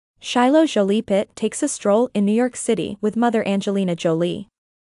Shiloh Jolie-Pitt takes a stroll in New York City with mother Angelina Jolie.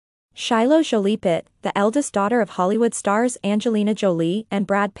 Shiloh Jolie-Pitt, the eldest daughter of Hollywood stars Angelina Jolie and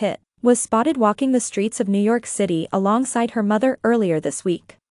Brad Pitt, was spotted walking the streets of New York City alongside her mother earlier this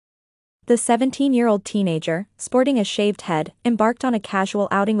week. The 17-year-old teenager, sporting a shaved head, embarked on a casual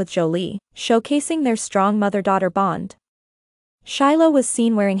outing with Jolie, showcasing their strong mother-daughter bond. Shiloh was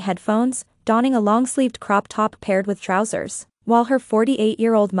seen wearing headphones, donning a long-sleeved crop top paired with trousers, while her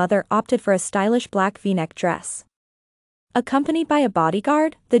 48-year-old mother opted for a stylish black V-neck dress. Accompanied by a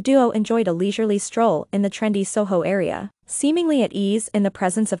bodyguard, the duo enjoyed a leisurely stroll in the trendy Soho area, seemingly at ease in the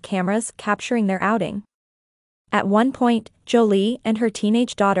presence of cameras capturing their outing. At one point, Jolie and her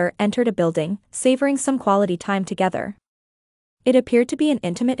teenage daughter entered a building, savoring some quality time together. It appeared to be an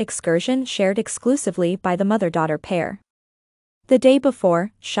intimate excursion shared exclusively by the mother-daughter pair. The day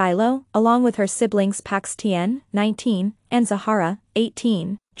before, Shiloh, along with her siblings Paxton, 19, and Zahara,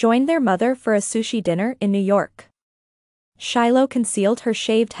 18, joined their mother for a sushi dinner in New York. Shiloh concealed her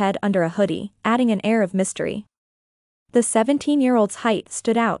shaved head under a hoodie, adding an air of mystery. The 17-year-old's height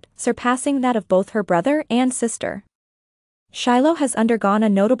stood out, surpassing that of both her brother and sister. Shiloh has undergone a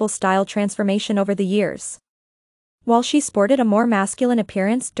notable style transformation over the years. While she sported a more masculine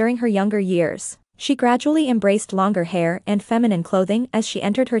appearance during her younger years, she gradually embraced longer hair and feminine clothing as she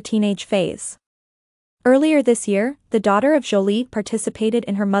entered her teenage phase. Earlier this year, the daughter of Jolie participated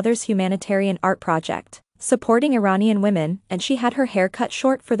in her mother's humanitarian art project, supporting Iranian women, and she had her hair cut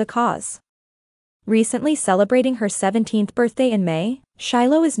short for the cause. Recently celebrating her 17th birthday in May,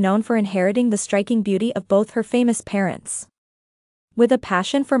 Shiloh is known for inheriting the striking beauty of both her famous parents. With a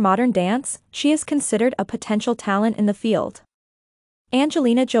passion for modern dance, she is considered a potential talent in the field.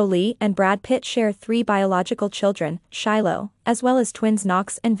 Angelina Jolie and Brad Pitt share 3 biological children, Shiloh, as well as twins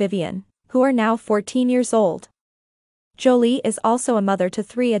Knox and Vivian, who are now 14 years old. Jolie is also a mother to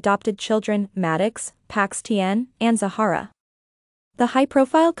 3 adopted children, Maddox, Paxton, and Zahara. The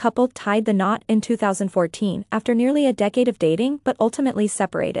high-profile couple tied the knot in 2014 after nearly a decade of dating but ultimately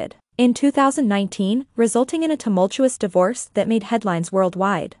separated in 2019, resulting in a tumultuous divorce that made headlines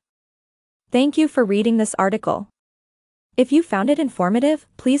worldwide. Thank you for reading this article. If you found it informative,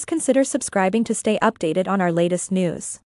 please consider subscribing to stay updated on our latest news.